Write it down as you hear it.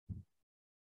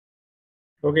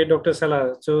Okay, Dr.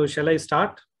 Salah. So shall I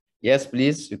start? Yes,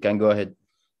 please. You can go ahead.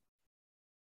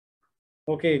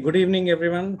 Okay, good evening,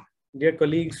 everyone. Dear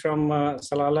colleagues from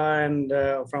Salalah and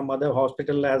from other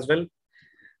hospital as well.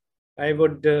 I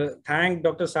would thank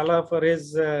Dr. Salah for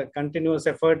his continuous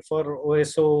effort for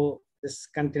OSO, this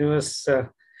continuous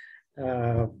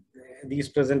these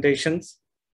presentations.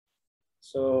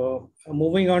 So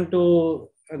moving on to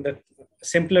the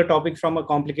simpler topic from a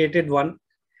complicated one.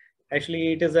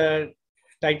 Actually, it is a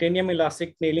titanium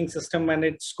elastic nailing system and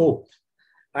its scope.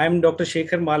 I am Dr.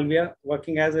 Shakhar Malviya,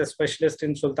 working as a specialist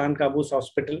in Sultan Qaboos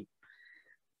Hospital.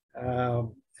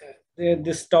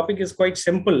 This topic is quite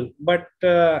simple, but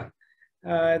the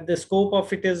scope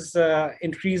of it is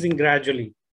increasing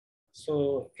gradually.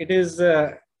 So it is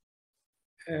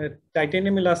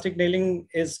titanium elastic nailing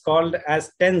is called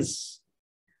as TENS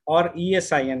or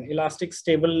ESIN, elastic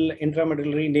stable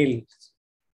intramedullary nails.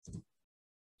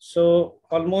 So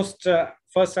almost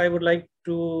first I would like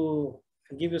to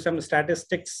give you some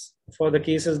statistics for the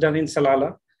cases done in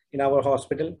Salalah in our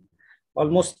hospital.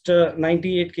 Almost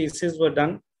 98 cases were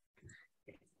done.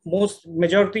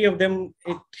 Majority of them,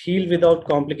 it healed without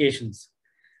complications.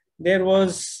 There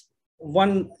was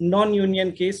one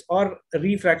non-union case or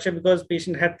refracture because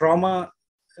patient had trauma,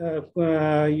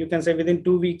 you can say within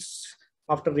 2 weeks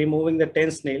after removing the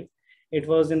TENS nail. It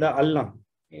was in the ulna.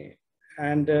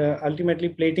 And ultimately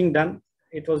plating done,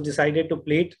 it was decided to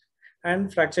plate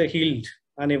and fracture healed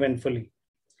uneventfully.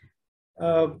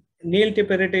 Nail tip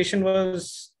irritation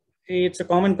it's a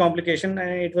common complication,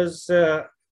 and it was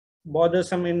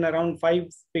bothersome in around 5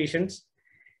 patients.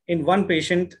 In one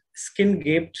patient, skin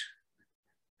gaped,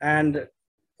 and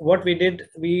what we did,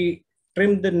 we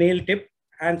trimmed the nail tip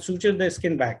and sutured the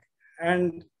skin back,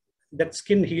 and that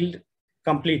skin healed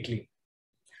completely.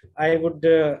 I would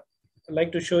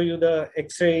like to show you the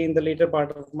X-ray in the later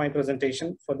part of my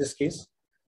presentation for this case.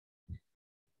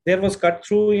 There was cut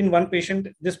through in one patient.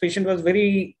 This patient was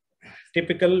very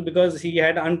typical because he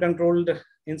had uncontrolled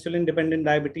insulin-dependent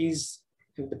diabetes.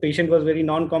 The patient was very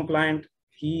non-compliant.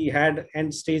 He had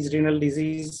end-stage renal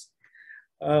disease.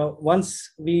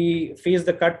 Once we faced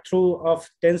the cut through of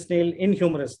TENS nail in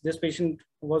humerus, this patient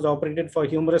was operated for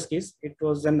humerus case. It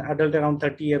was an adult around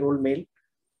 30-year-old male.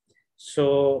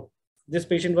 So this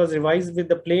patient was revised with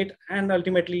the plate, and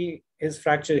ultimately his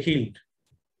fracture healed.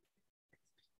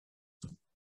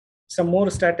 Some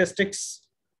more statistics.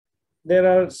 There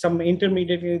are some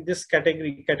intermediate in this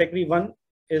category. Category 1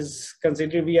 is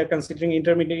considered, we are considering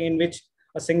intermediate, in which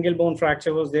a single bone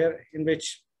fracture was there, in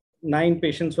which 9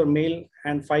 patients were male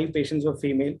and 5 patients were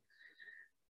female.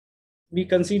 We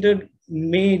considered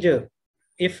major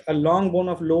if a long bone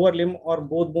of lower limb or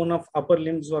both bone of upper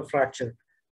limbs were fractured.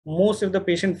 Most of the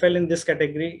patients fell in this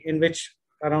category, in which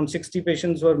around 60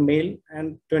 patients were male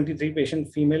and 23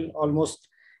 patients female. Almost,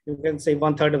 you can say,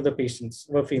 1/3 of the patients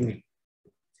were female.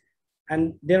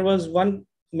 And there was one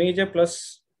major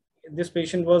plus. This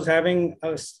patient was having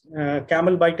a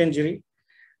camel bite injury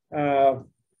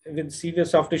with severe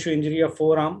soft tissue injury of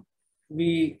forearm.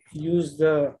 We used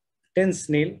the TENS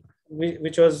nail,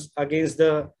 which was against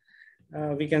the,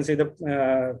 we can say,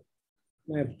 the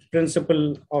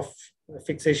principle of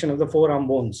fixation of the forearm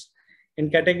bones. In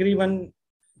category 1,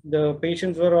 the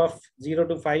patients were of 0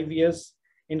 to 5 years.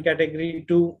 In category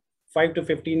 2, 5 to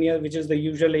 15 years, which is the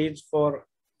usual age for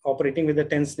operating with the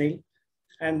TENS nail.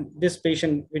 And this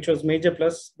patient, which was major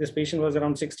plus, this patient was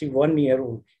around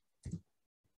 61-year-old.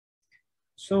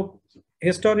 So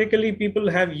historically, people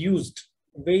have used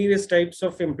various types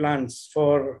of implants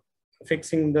for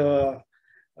fixing the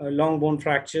long bone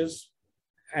fractures,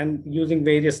 and using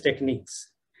various techniques,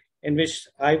 in which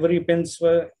ivory pins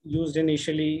were used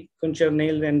initially, Kuncher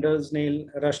nail, Ender's nail,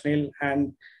 rush nail,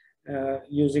 and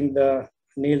using the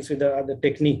nails with the other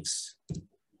techniques.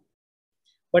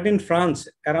 But in France,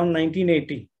 around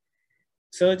 1980,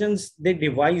 surgeons, they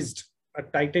devised a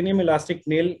titanium elastic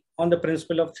nail on the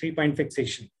principle of 3-point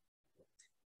fixation.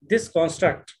 This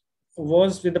construct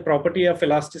was with the property of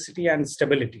elasticity and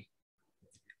stability.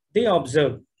 They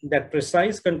observed that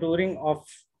precise contouring of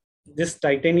this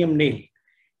titanium nail,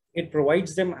 it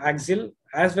provides them axial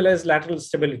as well as lateral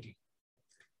stability,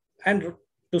 and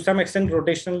to some extent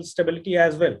rotational stability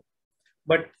as well.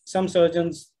 But some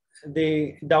surgeons,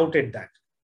 they doubted that.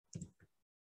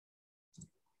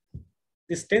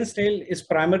 This TENS nail is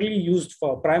primarily used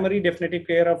for primary definitive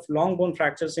care of long bone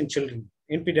fractures in children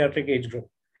in pediatric age group.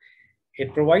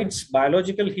 It provides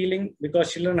biological healing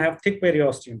because children have thick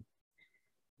periosteum.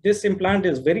 This implant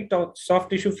is very soft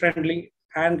tissue friendly,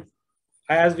 and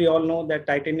as we all know that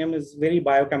titanium is very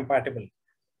biocompatible.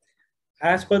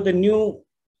 As per the new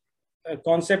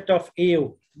concept of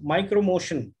AO,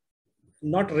 micromotion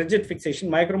not rigid fixation.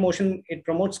 Micromotion, it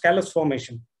promotes callus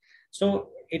formation. So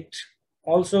it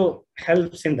also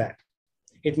helps in that.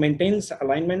 It maintains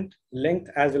alignment, length,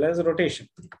 as well as rotation.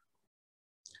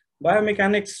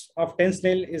 Biomechanics of tense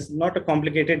nail is not a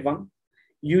complicated one.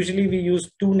 Usually we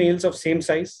use two nails of same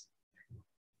size.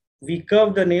 We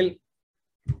curve the nail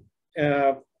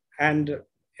and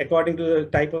according to the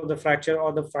type of the fracture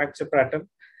or the fracture pattern,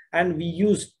 and we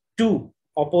use two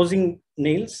opposing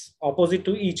nails opposite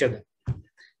to each other.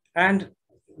 And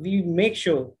we make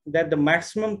sure that the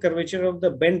maximum curvature of the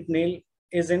bent nail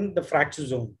is in the fracture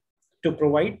zone to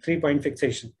provide 3-point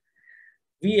fixation.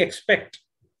 We expect,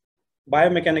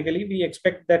 biomechanically, we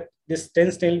expect that this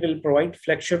tense nail will provide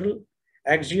flexural,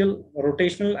 axial,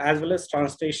 rotational, as well as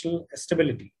translational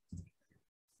stability.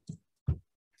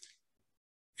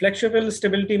 Flexural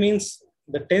stability means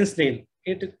the tense nail,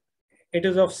 it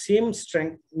is of same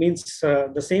strength, means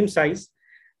the same size,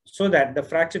 so that the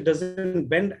fracture doesn't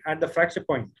bend at the fracture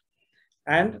point,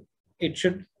 and it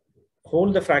should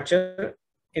hold the fracture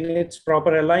in its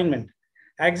proper alignment.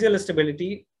 Axial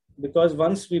stability, because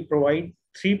once we provide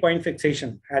 3-point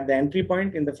fixation at the entry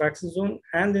point, in the fracture zone,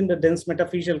 and in the dense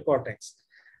metaphyseal cortex.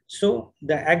 So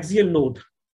the axial load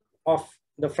of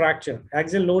the fracture,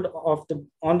 axial load of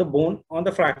on the bone, on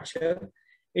the fracture,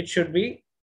 it should be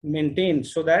maintained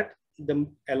so that the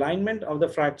alignment of the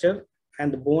fracture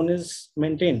and the bone is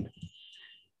maintained.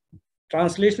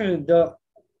 Translationally, the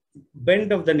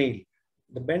bend of the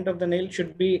nail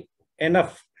should be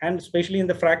enough, and especially in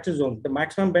the fracture zone, the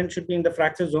maximum bend should be in the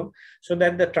fracture zone so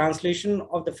that the translation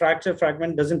of the fracture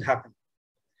fragment doesn't happen.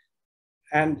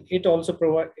 And it also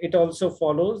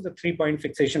follows the 3-point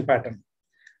fixation pattern.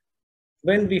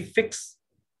 When we fix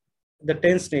the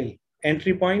tense nail,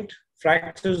 entry point,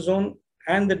 fracture zone,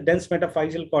 and the dense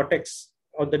metaphyseal cortex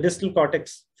or the distal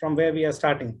cortex from where we are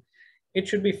starting, it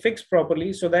should be fixed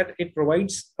properly so that it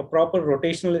provides a proper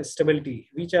rotational stability,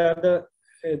 which are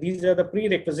these are the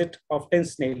prerequisite of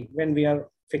tense nail when we are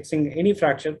fixing any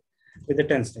fracture with the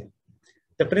tense nail.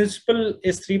 The principle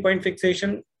is 3-point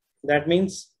fixation. That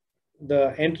means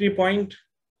the entry point,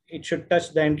 it should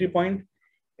touch the entry point.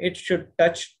 It should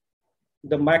touch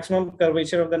the maximum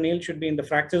curvature of the nail should be in the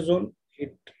fracture zone.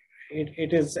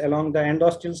 It is along the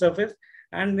endosteal surface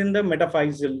and in the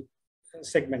metaphyseal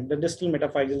segment, the distal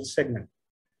metaphyseal segment.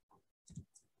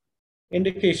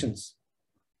 Indications.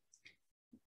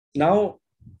 Now,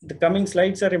 the coming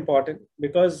slides are important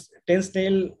because tense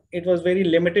nail, it was very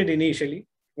limited initially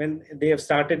when they have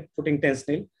started putting tense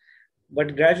nail,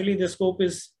 but gradually the scope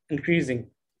is increasing.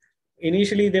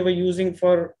 Initially, they were using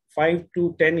for 5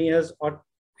 to 10 years or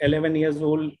 11 years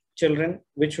old children,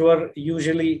 which were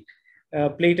usually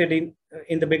plated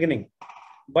in the beginning.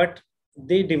 But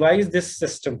they devised this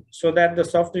system so that the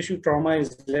soft tissue trauma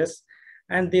is less,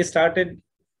 and they started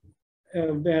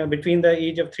between the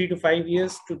age of 3 to 5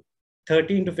 years to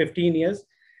 13 to 15 years,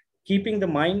 keeping the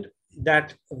mind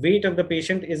that weight of the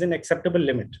patient is an acceptable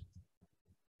limit.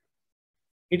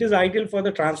 It is ideal for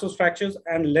the transverse fractures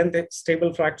and length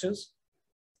stable fractures,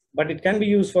 but it can be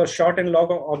used for short and long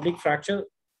or oblique fracture,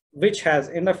 which has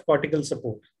enough cortical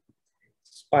support.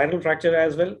 Spiral fracture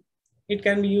as well. It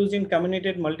can be used in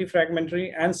comminuted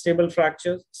multifragmentary and stable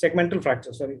fractures, segmental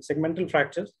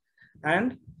fractures,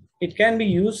 and it can be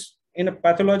used in a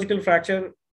pathological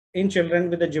fracture in children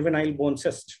with a juvenile bone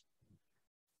cyst.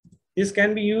 This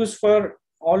can be used for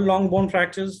all long bone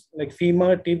fractures like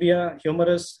femur, tibia,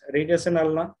 humerus, radius, and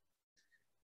ulna.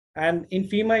 And in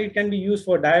femur, it can be used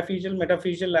for diaphyseal,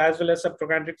 metaphyseal, as well as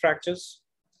subtrochanteric fractures.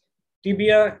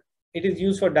 Tibia, it is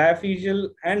used for diaphyseal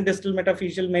and distal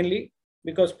metaphyseal mainly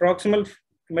because proximal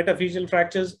metaphyseal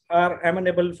fractures are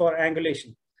amenable for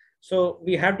angulation. So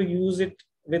we have to use it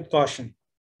with caution.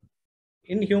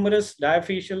 In humerus,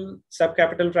 diaphyseal,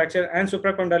 subcapital fracture, and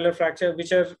supracondylar fracture,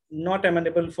 which are not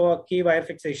amenable for K-wire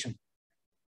fixation.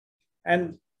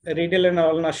 And radial and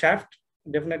ulnar shaft,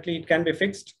 definitely it can be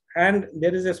fixed. And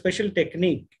there is a special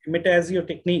technique, metasio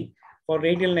technique, for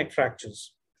radial neck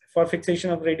fractures, for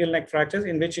fixation of radial neck fractures,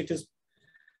 in which it is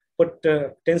put,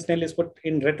 tense nail is put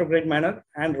in retrograde manner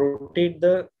and rotate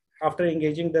after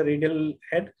engaging the radial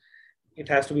head, it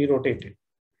has to be rotated.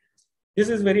 This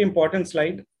is very important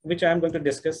slide, which I am going to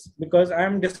discuss because I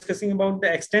am discussing about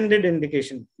the extended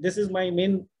indication. This is my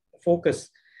main focus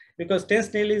because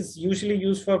tense nail is usually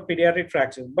used for pediatric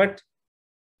fractures, but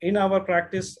in our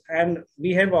practice, and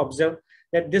we have observed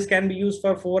that this can be used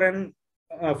for forearm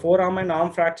and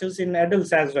arm fractures in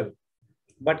adults as well.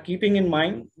 But keeping in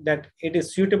mind that it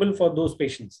is suitable for those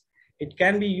patients. It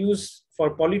can be used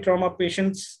for polytrauma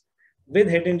patients with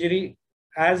head injury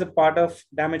as a part of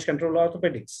damage control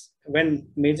orthopedics when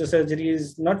major surgery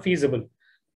is not feasible.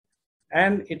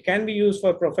 And it can be used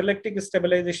for prophylactic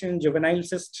stabilization in juvenile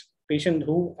cyst patients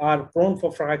who are prone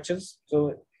for fractures.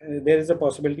 So there is a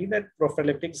possibility that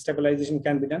prophylactic stabilization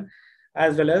can be done,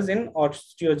 as well as in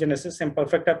osteogenesis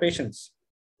imperfecta patients.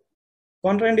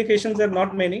 Contraindications are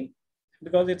not many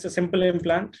because it's a simple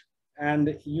implant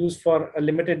and used for a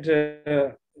limited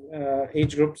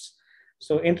age groups.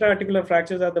 So intra-articular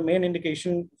fractures are the main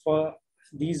indication for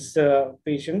these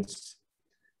patients.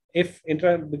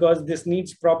 Because this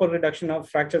needs proper reduction of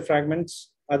fracture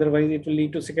fragments, otherwise it will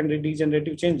lead to secondary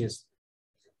degenerative changes.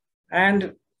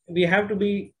 And we have to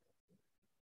be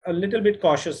a little bit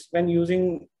cautious when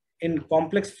using in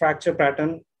complex fracture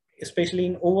pattern, especially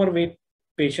in overweight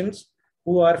patients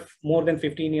who are more than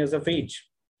 15 years of age.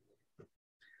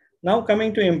 Now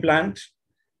coming to implant.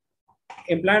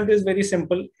 Implant is very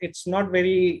simple. It's not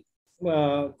very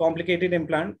complicated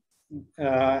implant.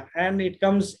 And it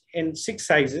comes in 6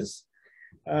 sizes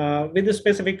with a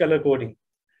specific color coding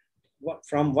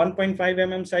from 1.5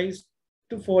 mm size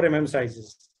to 4 mm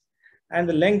sizes. And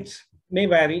the length may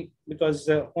vary because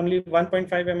only 1.5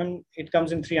 mm, it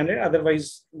comes in 300,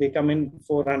 otherwise they come in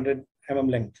 400 mm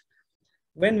length.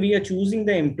 When we are choosing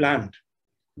the implant,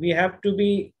 we have to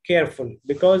be careful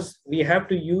because we have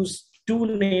to use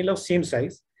 2 nails of same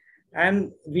size,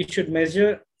 and we should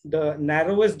measure the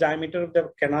narrowest diameter of the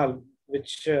canal,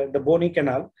 which the bony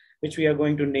canal, which we are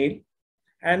going to nail.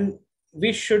 And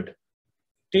we should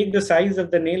take the size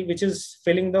of the nail, which is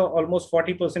filling the almost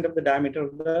 40% of the diameter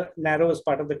of the narrowest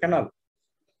part of the canal.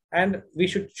 And we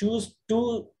should choose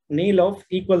 2 nails of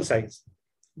equal size.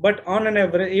 But on an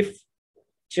average, if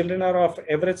children are of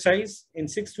average size, in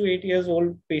 6 to 8 years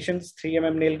old patients, 3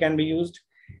 mm nail can be used.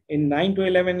 In 9 to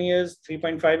 11 years,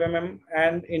 3.5 mm,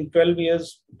 and in 12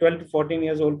 to 14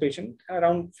 years old patient,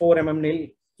 around 4 mm nail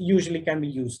usually can be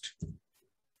used.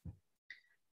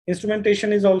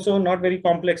 Instrumentation is also not very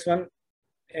complex one.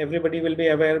 Everybody will be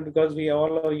aware because we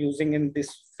all are using in this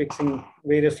fixing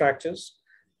various fractures.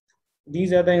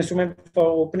 These are the instruments for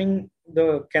opening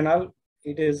the canal.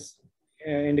 It is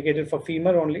indicated for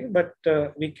femur only, but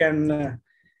we can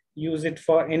use it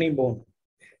for any bone.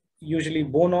 Usually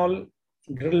bone awl,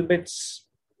 drill bits,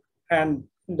 and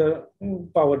the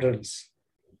power drills.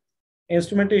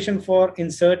 Instrumentation for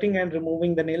inserting and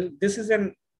removing the nail. This is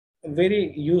a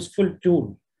very useful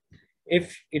tool.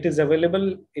 If it is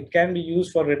available, it can be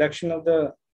used for reduction of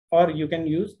the, or you can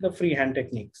use the freehand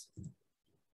techniques.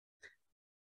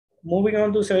 Moving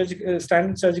on to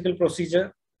standard surgical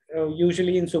procedure,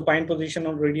 usually in supine position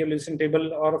on radiolucent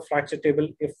table or a fracture table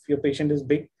if your patient is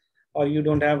big, or you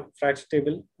don't have fracture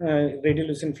table,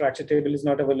 radiolucent fracture table is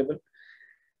not available.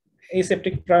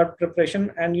 Aseptic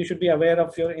preparation, and you should be aware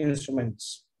of your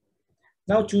instruments.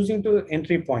 Now choosing to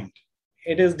entry point.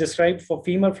 It is described for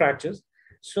femur fractures.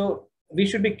 So we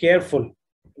should be careful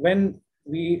when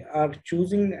we are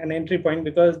choosing an entry point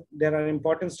because there are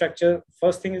important structure.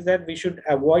 First thing is that we should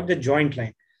avoid the joint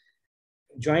line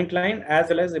as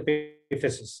well as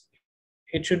epiphysis.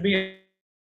 It should be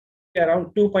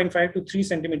around 2.5 to 3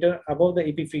 centimeter above the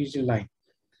epiphyseal line.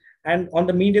 And on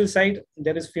the medial side,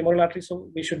 there is femoral artery, so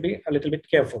we should be a little bit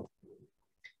careful.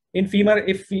 In femur,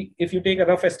 if you take a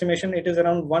rough estimation, it is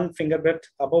around 1 finger breadth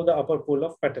above the upper pole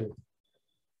of petal.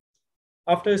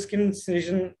 After skin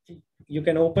incision, you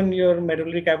can open your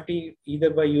medullary cavity either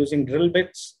by using drill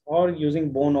bits or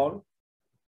using bone awl.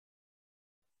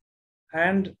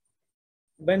 And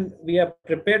when we are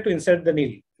prepared to insert the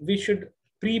nail, we should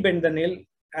pre-bend the nail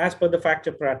as per the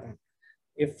fracture pattern.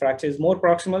 If fracture is more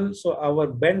proximal, so our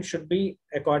bend should be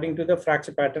according to the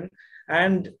fracture pattern,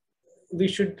 and we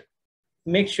should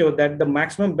make sure that the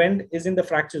maximum bend is in the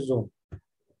fracture zone.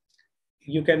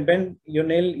 You can bend your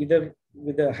nail either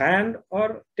with a hand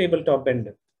or tabletop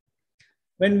bender.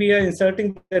 When we are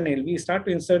inserting the nail, we start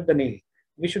to insert the nail.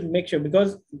 We should make sure,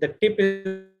 because the tip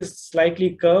is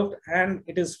slightly curved and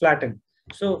it is flattened.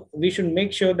 So we should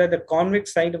make sure that the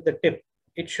convex side of the tip,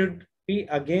 it should be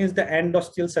against the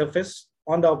endosteal surface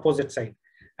on the opposite side,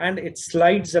 and it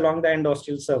slides along the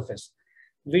endosteal surface.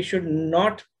 We should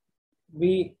not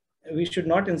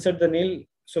insert the nail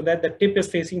so that the tip is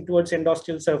facing towards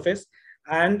endosteal surface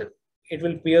and it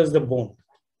will pierce the bone.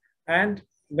 And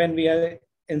when we are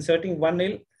inserting one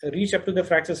nail, reach up to the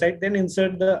fracture side, then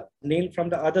insert the nail from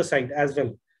the other side as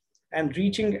well, and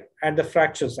reaching at the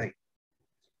fracture side.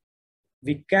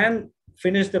 We can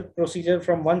finish the procedure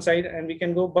from one side and we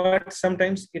can go, but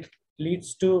sometimes it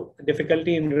leads to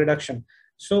difficulty in reduction.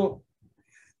 So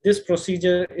this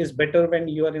procedure is better when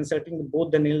you are inserting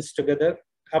both the nails together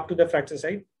up to the fracture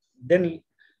side. Then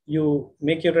you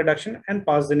make your reduction and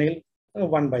pass the nail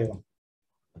one by one.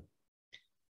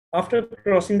 After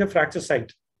crossing the fracture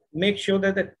site, make sure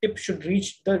that the tip should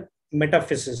reach the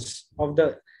metaphysis of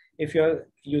the, if you're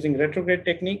using retrograde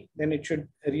technique, then it should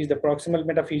reach the proximal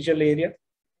metaphyseal area.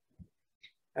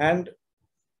 And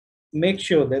make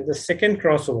sure that the second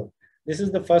crossover, this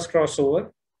is the first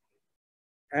crossover,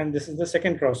 and this is the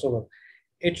second crossover.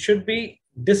 It should be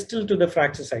distal to the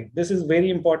fracture site. This is very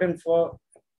important for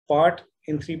part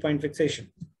in 3-point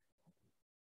fixation.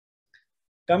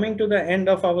 Coming to the end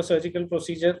of our surgical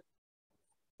procedure,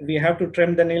 we have to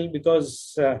trim the nail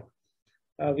because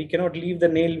we cannot leave the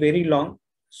nail very long.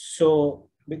 So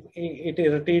it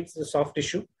irritates the soft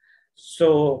tissue.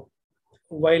 So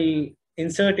while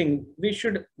inserting, we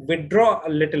should withdraw a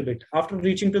little bit. After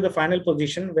reaching to the final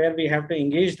position where we have to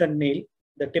engage the nail,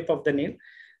 the tip of the nail,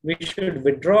 we should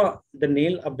withdraw the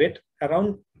nail a bit,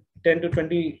 around 10 to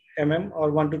 20 mm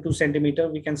or 1 to 2 centimeter,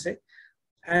 we can say,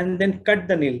 and then cut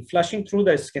the nail, flushing through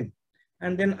the skin.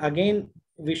 And then again,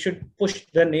 we should push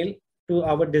the nail to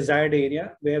our desired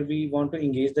area where we want to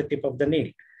engage the tip of the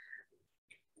nail.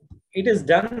 It is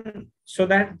done so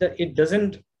that it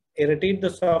doesn't irritate the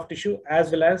soft tissue,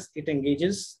 as well as it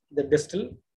engages the distal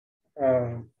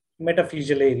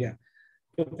metaphyseal area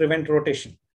to prevent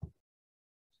rotation.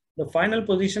 The final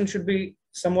position should be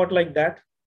somewhat like that,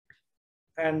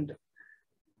 and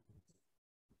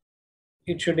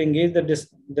it should engage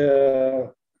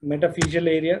the metaphyseal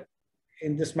area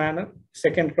in this manner.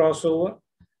 Second crossover,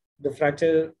 the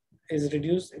fracture is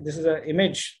reduced. This is an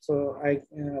image, so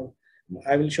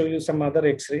I will show you some other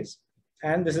x-rays.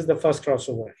 And this is the first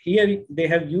crossover. Here they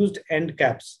have used end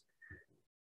caps.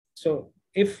 So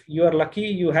if you are lucky,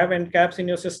 you have end caps in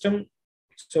your system,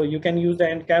 so you can use the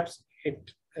end caps.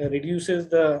 It reduces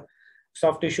the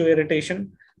soft tissue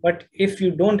irritation. But if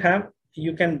you don't have,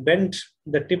 you can bend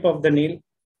the tip of the nail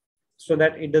so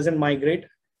that it doesn't migrate,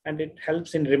 and it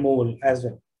helps in removal as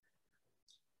well.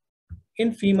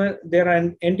 In femur, there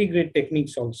are antegrade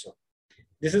techniques also.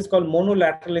 This is called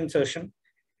monolateral insertion.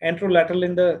 Anterolateral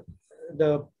in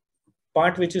the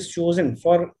part which is chosen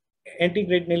for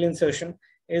antegrade nail insertion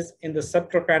is in the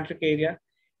subtrochanteric area.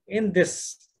 In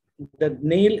this, the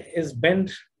nail is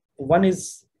bent. One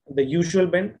is the usual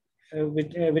bend,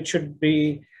 which should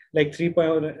be like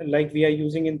 3-point, like we are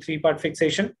using in 3-part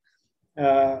fixation,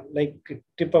 like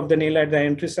tip of the nail at the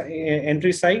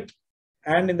entry site,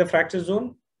 and in the fracture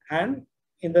zone, and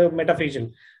in the metaphyseal.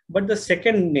 But the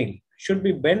second nail should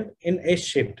be bent in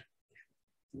S-shaped.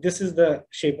 This is the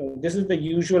shape. This is the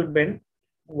usual bend,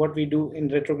 what we do in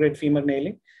retrograde femur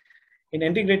nailing. In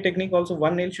antegrade technique also,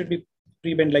 one nail should be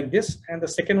pre-bent like this, and the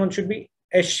second one should be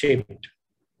S-shaped.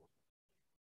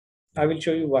 I will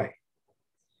show you why.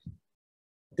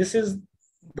 This is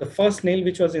the first nail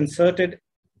which was inserted.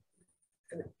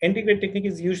 Antegrade technique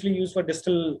is usually used for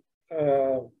distal,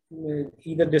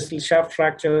 either distal shaft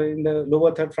fracture in the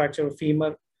lower third fracture of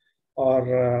femur,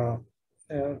 or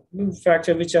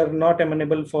fracture which are not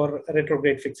amenable for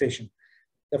retrograde fixation.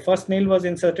 The first nail was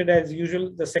inserted as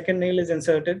usual. The second nail is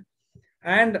inserted.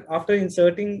 And after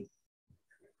inserting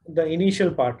the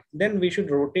initial part, then we should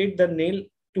rotate the nail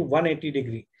to 180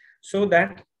 degree so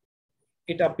that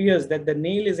it appears that the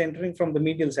nail is entering from the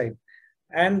medial side.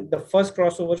 And the first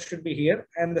crossover should be here,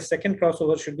 and the second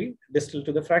crossover should be distal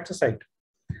to the fracture site.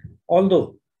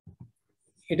 Although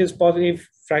it is possible, if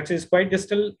fracture is quite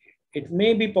distal, it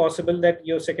may be possible that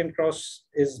your second cross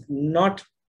is not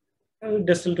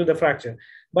distal to the fracture.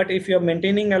 But if you're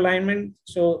maintaining alignment,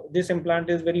 so this implant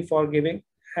is very forgiving,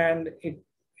 and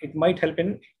it might help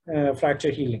in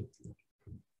fracture healing.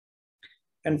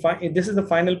 And this is the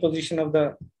final position of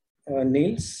the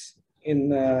nails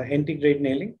in antegrade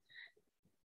nailing.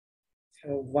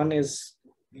 One is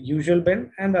usual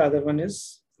bend, and the other one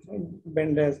is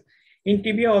bend as. In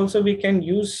tibia also we can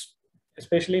use,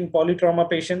 especially in polytrauma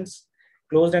patients,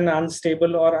 closed and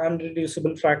unstable or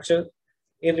unreducible fracture,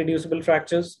 irreducible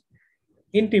fractures.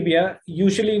 In tibia,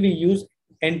 usually we use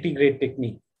antegrade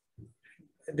technique.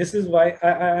 This is why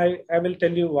I will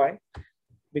tell you why.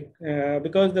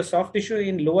 Because the soft tissue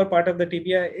in lower part of the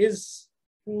tibia is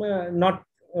not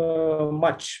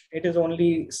much. It is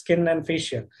only skin and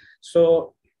fascia.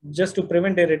 So just to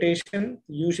prevent irritation,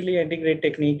 usually antegrade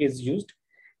technique is used.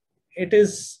 It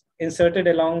is inserted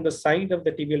along the side of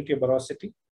the tibial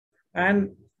tuberosity,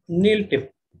 and nail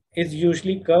tip is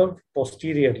usually curved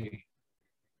posteriorly.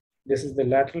 This is the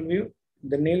lateral view.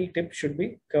 The nail tip should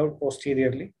be curved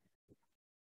posteriorly.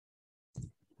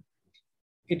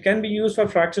 It can be used for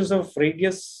fractures of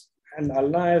radius and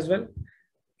ulna as well.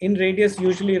 In radius,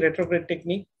 usually retrograde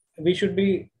technique, we should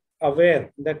be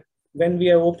aware that when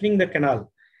we are opening the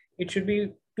canal, it should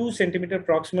be 2 centimeter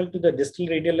proximal to the distal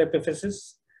radial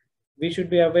epiphysis. We should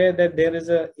be aware that there is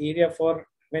an area for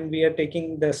when we are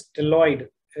taking the styloid,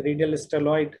 radial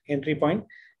styloid entry point,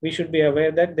 we should be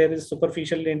aware that there is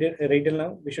superficial radial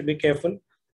nerve. We should be careful.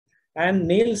 And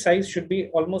nail size should be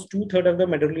almost 2/3 of the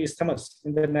medullary isthmus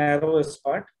in the narrowest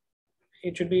part.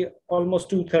 It should be almost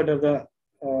 2/3 of the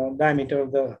diameter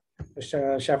of the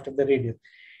shaft of the radius.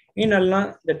 In ulna,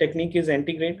 the technique is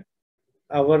antegrade.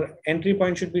 Our entry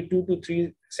point should be 2 to 3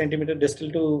 centimeter distal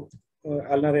to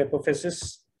ulnar apophysis.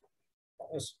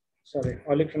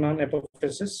 Olecranon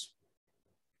apophysis.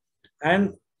 And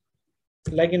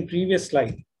like in previous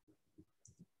slide,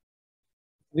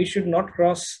 we should not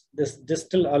cross this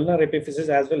distal ulnar epiphysis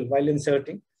as well while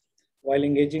inserting. While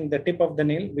engaging the tip of the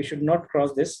nail, we should not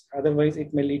cross this. Otherwise,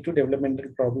 it may lead to developmental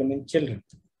problem in children.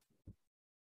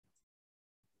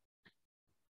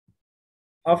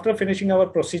 After finishing our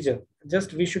procedure,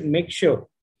 we should make sure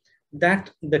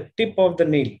that the tip of the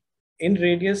nail in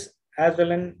radius as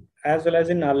well as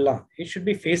in ulna, it should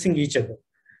be facing each other.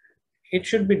 It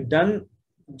should be done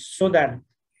so that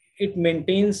it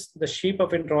maintains the shape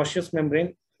of interosseous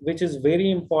membrane, which is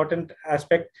very important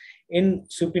aspect in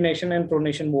supination and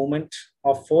pronation movement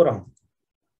of forearm.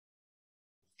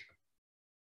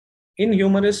 In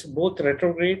humerus, both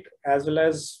retrograde as well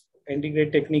as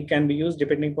antegrade technique can be used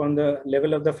depending upon the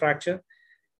level of the fracture.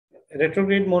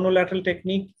 Retrograde monolateral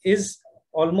technique is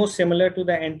almost similar to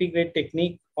the antegrade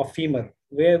technique of femur,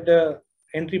 where the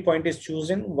entry point is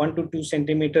chosen 1 to 2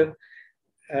 centimeter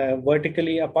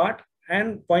vertically apart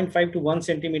and 0.5 to 1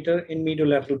 centimeter in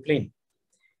mediolateral plane.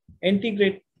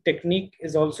 Antegrade technique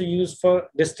is also used for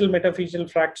distal metaphyseal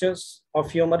fractures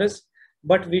of humerus,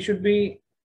 but we should be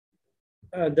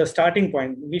the starting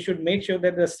point. We should make sure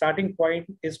that the starting point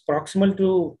is proximal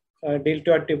to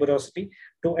deltoid tuberosity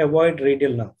to avoid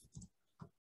radial nerve.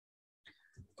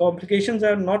 Complications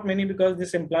are not many because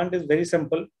this implant is very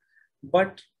simple,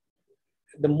 but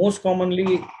the most common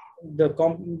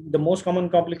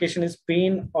complication is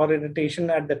pain or irritation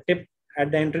at the tip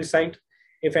at the entry site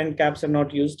if end caps are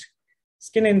not used.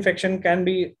 Skin infection can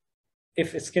be,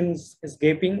 if skin is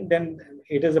gaping, then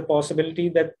it is a possibility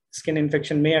that skin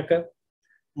infection may occur.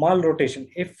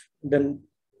 Malrotation, if the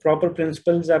proper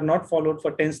principles are not followed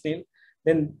for tense nail,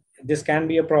 then this can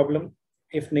be a problem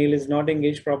if nail is not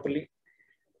engaged properly.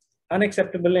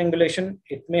 Unacceptable angulation,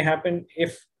 it may happen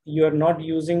if you are not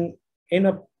using in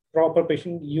a proper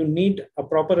patient. You need a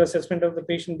proper assessment of the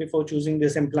patient before choosing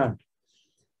this implant.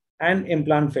 And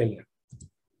implant failure.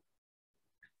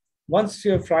 Once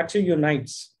your fracture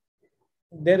unites,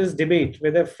 there is debate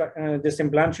whether this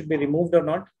implant should be removed or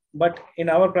not. But in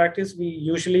our practice, we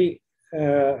usually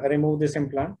remove this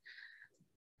implant.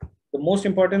 The most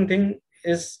important thing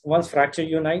is once fracture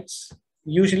unites,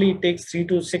 usually it takes 3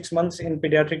 to 6 months in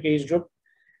pediatric age group.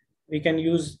 We can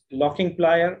use locking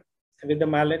plier with the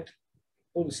mallet,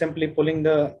 simply pulling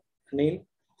the nail.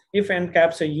 If end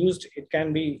caps are used, it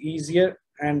can be easier,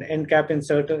 and end cap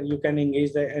inserter, you can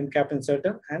engage the end cap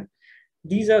inserter. And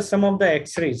these are some of the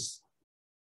x-rays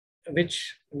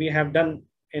which we have done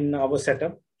in our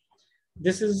setup.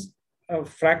 This is a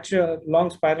fracture, long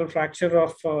spiral fracture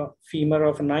of a femur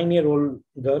of a 9-year-old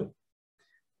girl.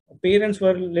 Parents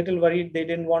were a little worried. They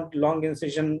didn't want long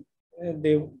incision.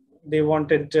 They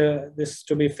wanted this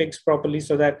to be fixed properly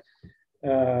so that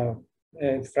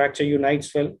fracture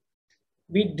unites well.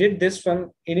 We did this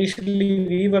one. Initially,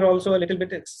 we were also a little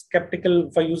bit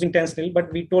skeptical for using tense nail,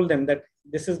 but we told them that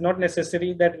this is not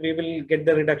necessary, that we will get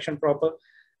the reduction proper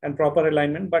and proper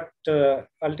alignment, but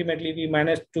ultimately we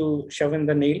managed to shove in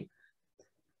the nail.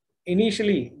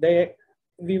 Initially,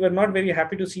 we were not very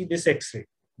happy to see this x-ray,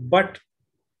 but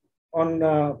on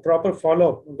proper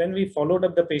follow-up, when we followed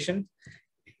up the patient,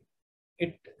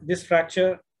 this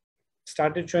fracture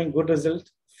started showing good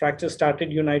results. Fracture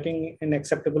started uniting in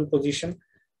acceptable position.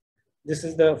 This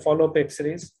is the follow-up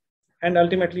x-rays, and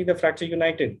ultimately the fracture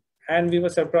united. And we were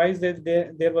surprised that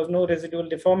there was no residual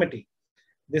deformity.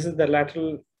 This is the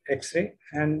lateral x-ray,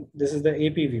 and this is the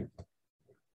AP view.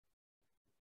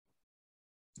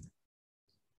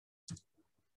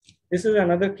 This is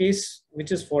another case,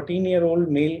 which is 14-year-old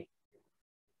male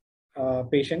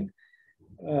patient.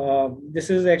 This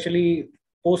is actually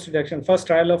post-reduction, first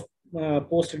trial of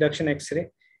post-reduction x-ray,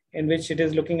 in which it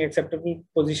is looking acceptable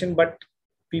position, but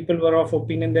people were of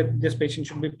opinion that this patient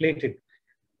should be plated.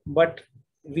 But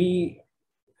we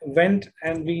went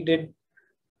and we did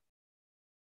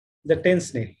the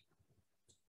tense nail.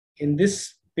 In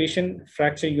this patient,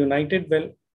 fracture united well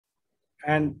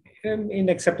and in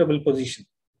acceptable position.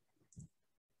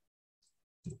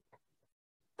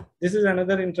 This is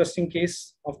another interesting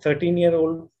case of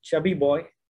 13-year-old chubby boy.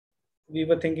 We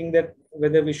were thinking that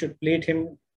whether we should plate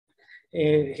him.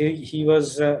 He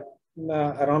was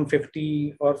around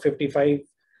 50 or 55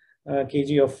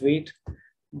 kg of weight.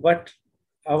 But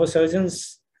our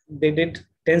surgeons, they did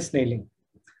tense nailing.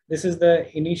 This is the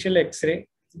initial X-ray.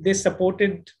 They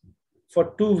supported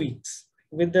for 2 weeks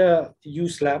with the U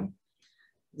slab.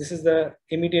 This is the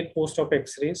immediate post-op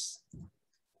X-rays.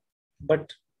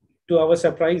 But to our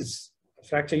surprise,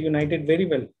 fracture united very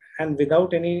well and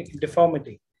without any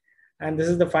deformity. And this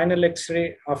is the final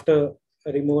X-ray after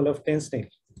removal of tense nail.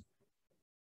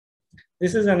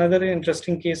 This is another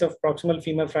interesting case of proximal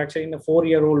femur fracture in a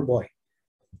 4-year-old boy.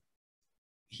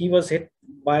 He was hit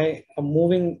by a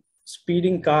moving,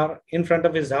 speeding car in front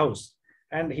of his house,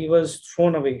 and he was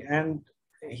thrown away, and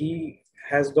he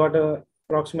has got a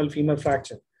proximal femur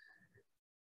fracture.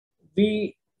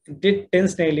 We did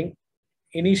tense nailing.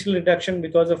 Initial reduction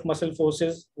because of muscle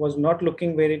forces was not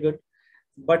looking very good,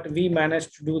 but we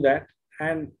managed to do that,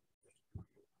 and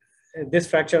this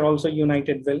fracture also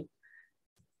united well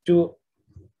to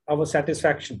our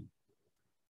satisfaction.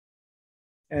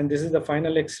 And this is the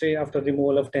final X-ray after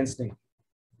removal of tense nail.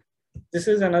 This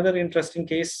is another interesting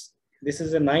case. This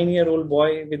is a 9-year-old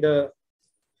boy with a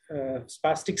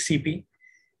spastic CP.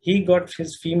 He got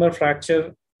his femur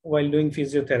fracture while doing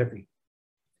physiotherapy.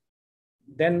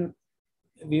 Then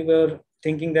we were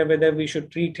thinking that whether we should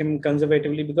treat him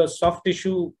conservatively because soft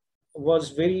tissue was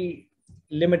very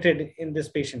limited in this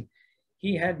patient.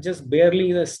 He had just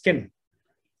barely the skin.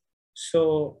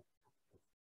 So,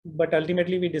 but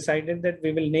ultimately we decided that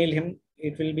we will nail him.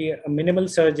 It will be a minimal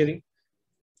surgery,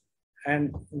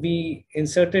 and we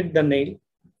inserted the nail,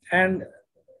 and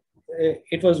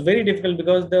it was very difficult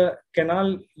because the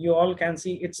canal, you all can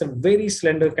see, it's a very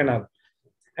slender canal,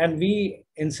 and we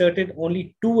inserted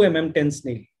only 2 mm tense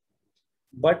nail,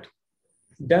 but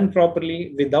done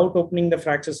properly without opening the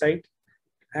fracture site,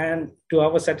 and to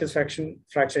our satisfaction,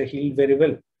 fracture healed very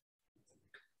well.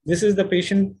 This is the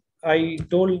patient I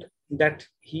told that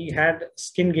he had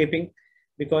skin gaping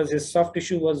because his soft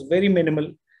tissue was very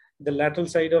minimal. The lateral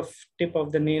side of tip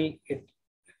of the nail, it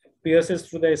pierces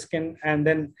through the skin, and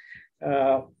then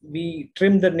we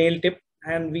trimmed the nail tip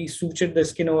and we sutured the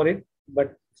skin over it,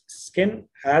 but skin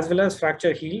as well as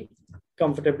fracture healed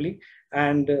comfortably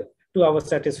and to our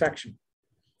satisfaction.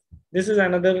 This is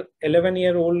another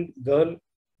 11-year-old girl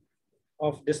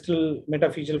of distal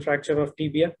metaphyseal fracture of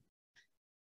tibia.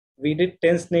 We did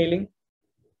tense nailing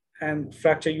and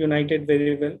fracture united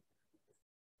very well.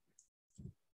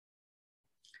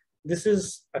 This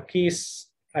is a case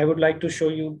I would like to show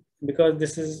you because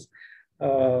this is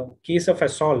a case of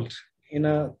assault in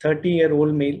a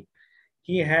 30-year-old male.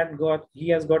 He has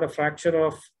got a fracture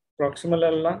of proximal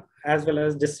ulna as well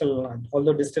as distal ulna,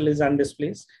 although distal is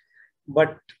undisplaced.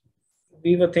 But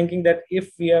we were thinking that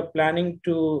if we are planning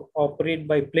to operate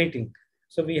by plating,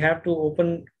 so we have to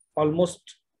open almost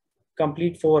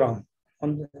complete forearm,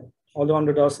 although on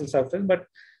the dorsal surface. But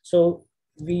so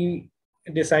we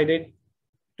decided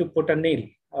to put a nail.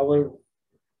 Our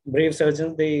brave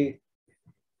surgeons, they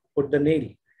put the nail,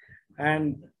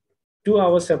 and to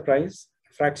our surprise,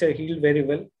 fracture healed very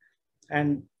well.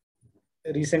 And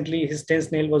recently his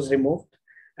tense nail was removed,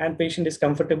 and patient is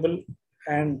comfortable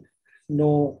and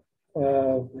no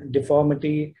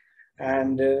deformity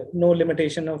and no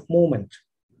limitation of movement.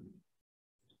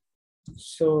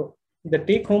 So the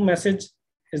take-home message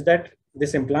is that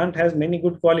this implant has many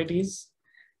good qualities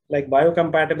like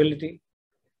biocompatibility.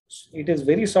 It is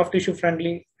very soft tissue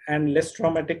friendly and less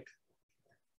traumatic.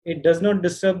 It does not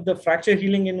disturb the fracture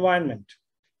healing environment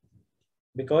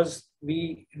because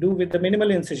we do with the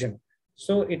minimal incision.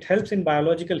 So it helps in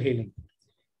biological healing.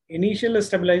 Initial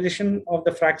stabilization of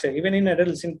the fracture, even in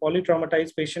adults, in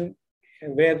polytraumatized patient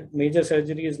where major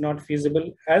surgery is not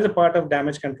feasible, as a part of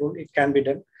damage control, it can be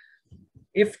done.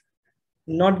 If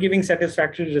not giving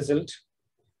satisfactory result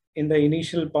in the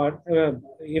initial part,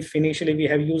 if initially we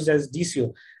have used as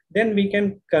DCO, then we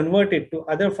can convert it to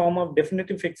other form of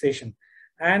definitive fixation,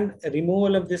 and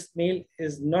removal of this nail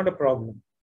is not a problem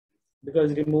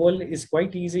because removal is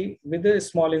quite easy with a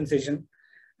small incision,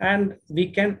 and we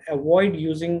can avoid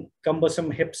using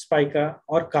cumbersome hip spica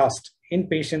or cast in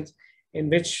patients in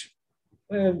which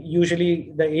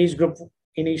usually the age group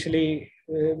initially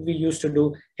we used to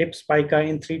do hip spica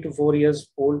in 3 to 4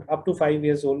 years old up to 5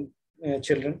 years old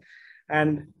children,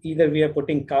 and either we are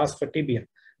putting cast for tibia.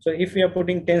 So if we are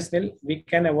putting tense nail, we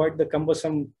can avoid the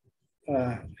cumbersome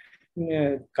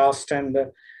cast and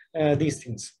these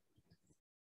things.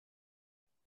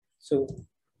 So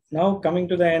now coming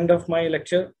to the end of my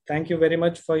lecture, thank you very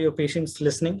much for your patience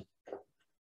listening.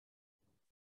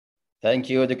 Thank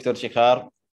you, Dr. Shakhar.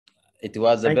 It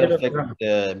was a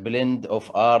perfect blend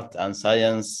of art and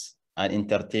science and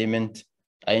entertainment.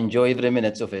 I enjoy every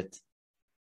minute of it.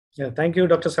 Yeah, thank you,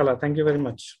 Dr. Salah. Thank you very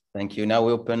much. Thank you. Now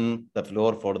we open the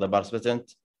floor for the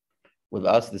participant with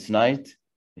us this night.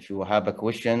 If you have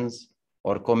questions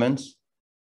or comments,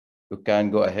 you can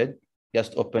go ahead.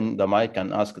 Just open the mic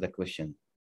and ask the question.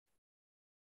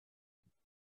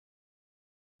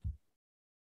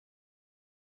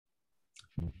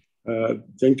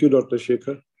 Thank you, Dr.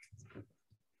 Shakhar,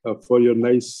 for your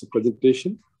nice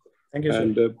presentation. Thank you, sir.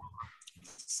 And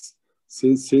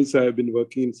since I have been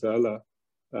working in Salalah,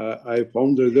 I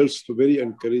found the results very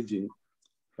encouraging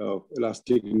of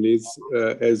elastic nails.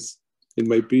 As in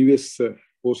my previous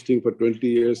posting for 20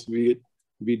 years, we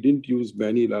didn't use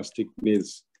many elastic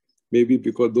nails. Maybe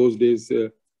because those days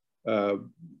the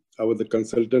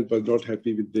consultant was not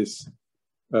happy with this.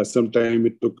 Sometime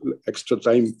it took extra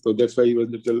time, so that's why he was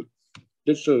little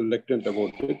reluctant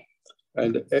about it.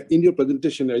 And in your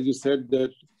presentation, as you said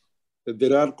that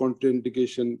there are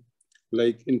contraindications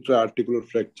like intra-articular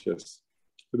fractures,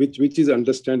 which is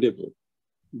understandable.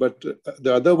 But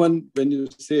the other one, when you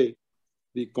say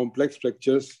the complex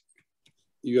fractures,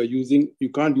 you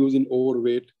can't use in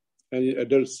overweight and in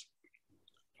adults.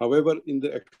 However, in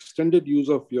the extended use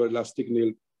of your elastic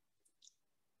nail,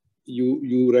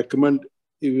 you recommend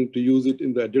even to use it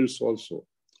in the adults also.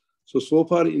 So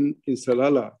far in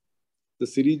Salalah, the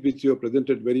series which you have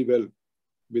presented very well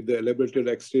with the elaborated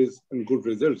X-rays and good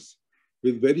results,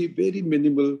 with very, very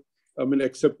minimal,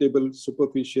 acceptable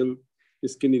superficial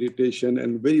skin irritation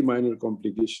and very minor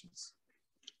complications.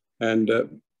 And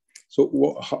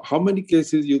so how many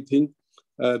cases you think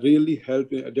really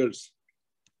help in adults?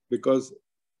 Because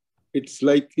it's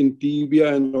like in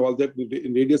tibia and all that,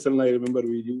 in radius, I remember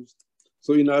we used.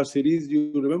 So in our series,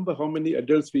 you remember how many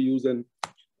adults we use and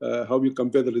how we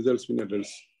compare the results in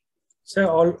adults? So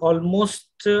almost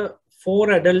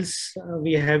 4 adults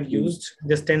we have used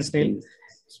this TENS nail,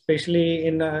 especially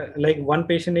in like one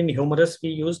patient in humerus we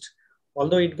used,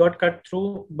 although it got cut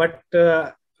through, but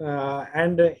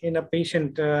and in a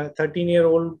patient,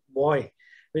 13-year-old boy,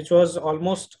 which was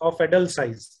almost of adult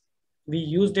size. We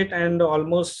used it and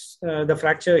almost the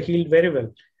fracture healed very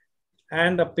well.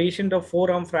 And a patient of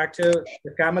forearm fracture,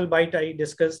 the camel bite I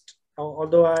discussed,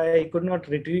 although I could not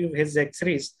retrieve his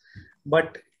X-rays,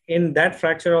 but in that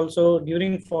fracture also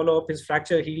during follow-up, his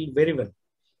fracture healed very well.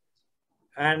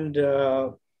 And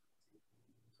the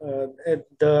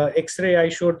X-ray I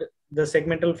showed the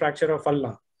segmental fracture of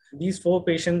ulna. These 4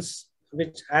 patients,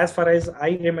 which as far as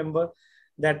I remember,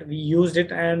 that we used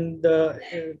it, and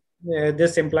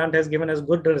this implant has given us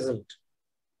good result.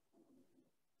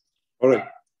 All right.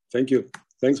 Thank you.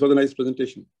 Thanks for the nice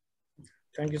presentation.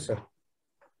 Thank you, sir.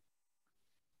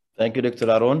 Thank you,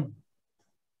 Dr. Arun.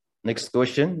 Next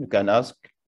question you can ask.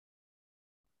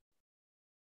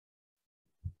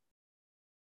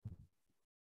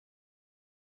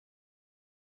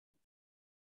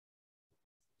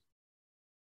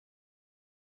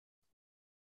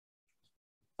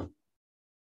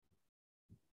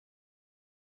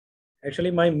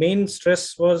 Actually, my main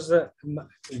stress was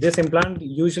this implant.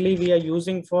 Usually we are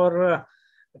using for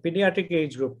pediatric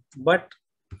age group, but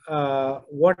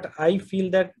what I feel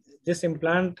that this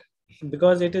implant,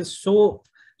 because it is so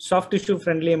soft tissue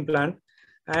friendly implant,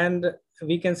 and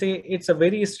we can say it's a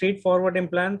very straightforward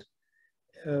implant,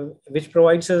 which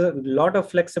provides a lot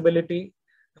of flexibility,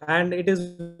 and it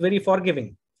is very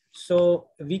forgiving. So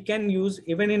we can use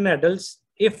even in adults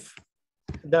if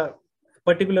the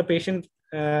particular patient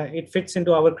it fits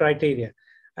into our criteria,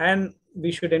 and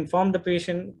we should inform the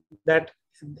patient that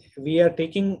we are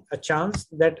taking a chance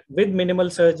that with minimal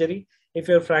surgery, if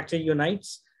your fracture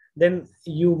unites, then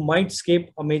you might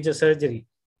escape a major surgery.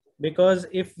 Because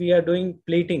if we are doing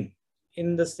plating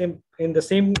in the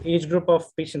same age group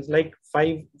of patients, like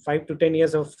 5 to 10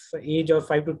 years of age or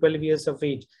 5 to 12 years of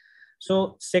age,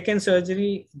 so second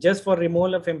surgery just for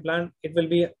removal of implant, it will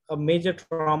be a major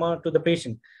trauma to the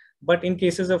patient. But in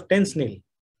cases of TENS nail,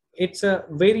 it's a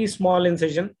very small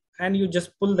incision, and you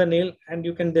just pull the nail and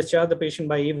you can discharge the patient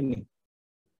by evening.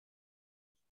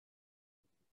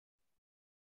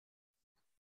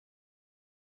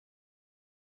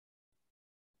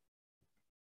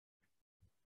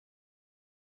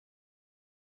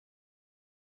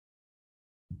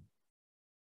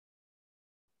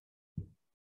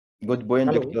 Good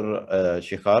point, Hello. Dr.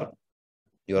 Shakhar.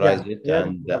 You raised it,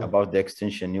 and about the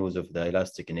extension use of the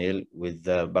elastic nail with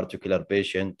a particular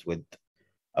patient with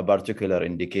a particular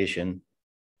indication.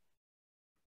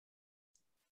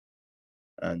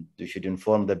 And you should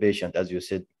inform the patient, as you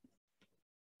said.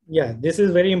 Yeah, this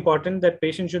is very important, that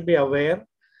patient should be aware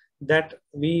that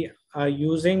we are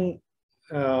using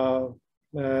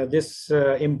this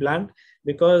implant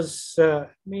because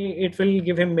it will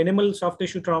give him minimal soft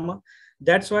tissue trauma.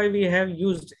 That's why we have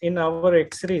used in our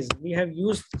X-rays, we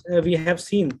have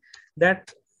seen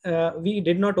that we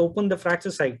did not open the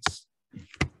fracture sites,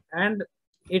 and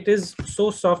it is so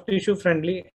soft tissue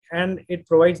friendly, and it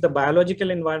provides the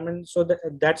biological environment. So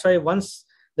that's why once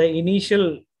the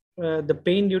initial the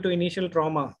pain due to initial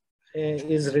trauma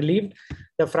is relieved,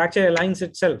 the fracture aligns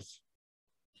itself.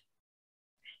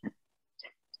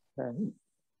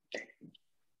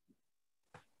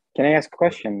 Can I ask a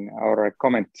question or a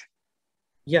comment?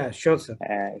 Yeah, sure, sir.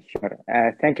 Sure.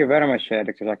 Thank you very much,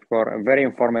 Dr. Shakhar, for a very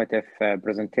informative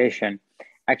presentation.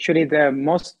 Actually, the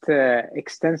most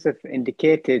extensive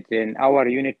indicated in our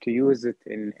unit to use it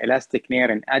in elastic knee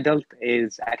in adult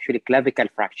is actually clavicle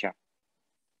fracture.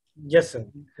 Yes, sir.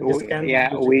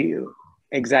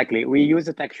 Exactly. We use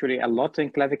it actually a lot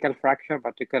in clavicle fracture,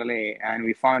 particularly, and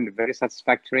we found very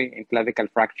satisfactory in clavicle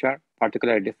fracture,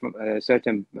 particularly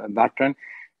certain pattern.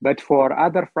 But for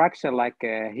other fracture like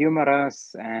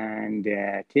humerus and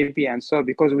tibia and so,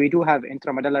 because we do have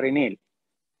intramedullary nail,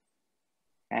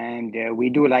 and we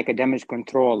do like a damage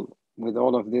control with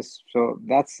all of this. So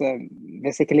that's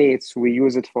basically we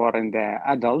use it for in the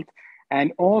adult.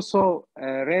 And also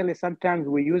really sometimes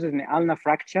we use it in ulnar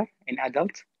fracture in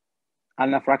adult.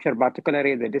 Ulnar fracture,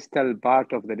 particularly the distal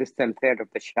part of the distal third of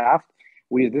the shaft.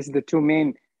 This is the two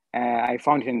main I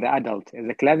found in the adult, is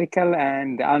the clavicle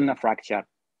and the ulnar fracture.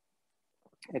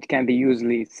 It can be used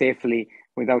safely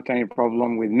without any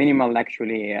problem with minimal,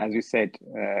 actually, as you said,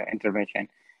 intervention.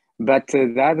 But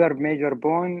the other major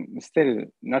bone, still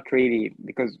not really,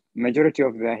 because majority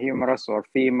of the humerus or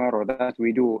femur or that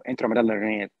we do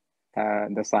intramedullary nail,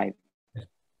 the side.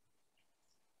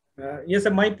 Yes,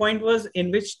 my point was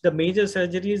in which the major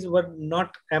surgeries were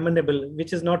not amenable,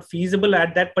 which is not feasible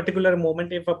at that particular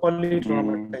moment if a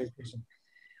polytraumatized patient.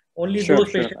 Only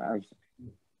those patients.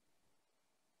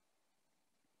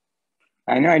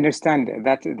 I know, I understand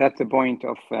that's the point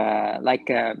of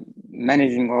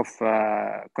managing of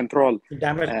control,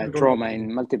 trauma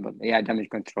in multiple, damage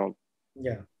control.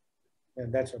 Yeah,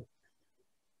 that's it.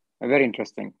 Very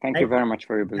interesting. Thank you very much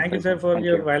for your presentation. Thank you, sir, for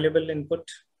your valuable input.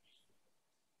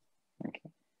 Thank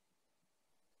you.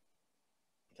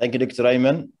 Thank you, Dr.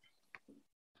 Ayman.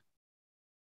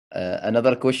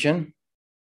 Another question?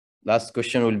 Last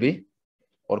question will be,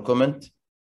 or comment?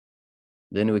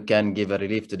 Then we can give a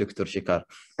relief to Dr. Shakhar.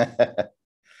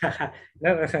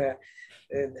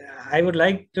 I would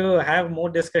like to have more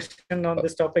discussion on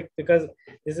this topic, because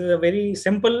this is a very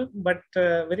simple but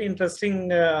very interesting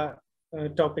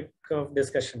topic of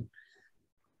discussion.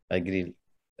 I agree.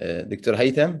 Dr.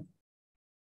 Haytham?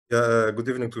 Yeah, good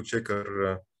evening to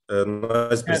Shakhar.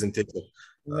 Nice presentation.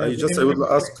 I would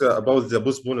ask about the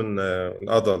postbone in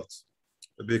adults,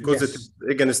 because it is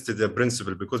against the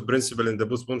principle, because principle in the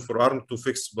postbone forearm to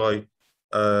fix by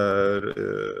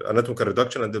anatomical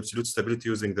reduction and absolute stability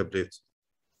using the plate.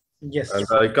 Yes. And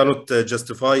I cannot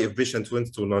justify if patient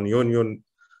went to non-union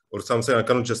or something. I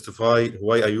cannot justify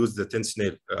why I use the thin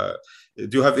nail.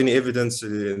 Do you have any evidence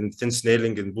in thin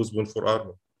nailing in postbone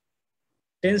forearm?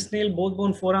 Thin nail both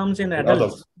bone forearms in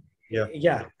adults.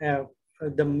 Yeah.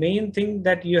 The main thing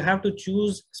that you have to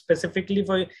choose specifically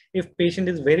for if patient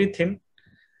is very thin,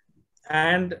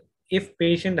 and if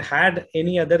patient had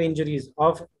any other injuries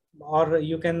of, or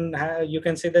you can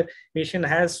say that patient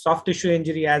has soft tissue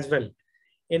injury as well,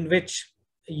 in which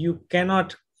you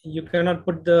cannot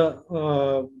put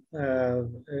the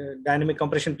dynamic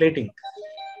compression plating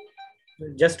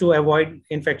just to avoid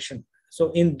infection.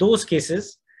 So in those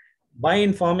cases, by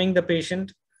informing the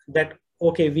patient that,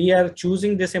 okay, we are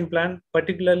choosing this implant,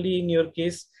 particularly in your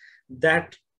case,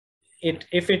 that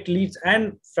if it leads,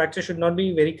 and fracture should not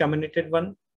be very comminuted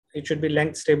one, it should be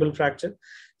length stable fracture.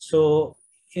 So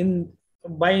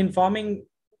by informing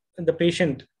the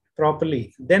patient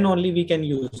properly, then only we can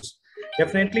use.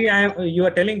 Definitely, you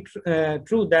are telling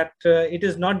true that it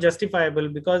is not justifiable,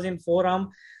 because in forearm,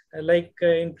 like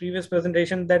in previous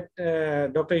presentation that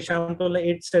Dr. Isham told,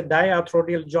 it's a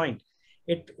diarthrodial joint.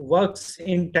 It works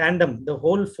in tandem. The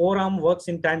whole forearm works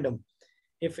in tandem.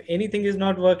 If anything is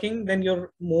not working, then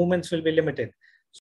your movements will be limited.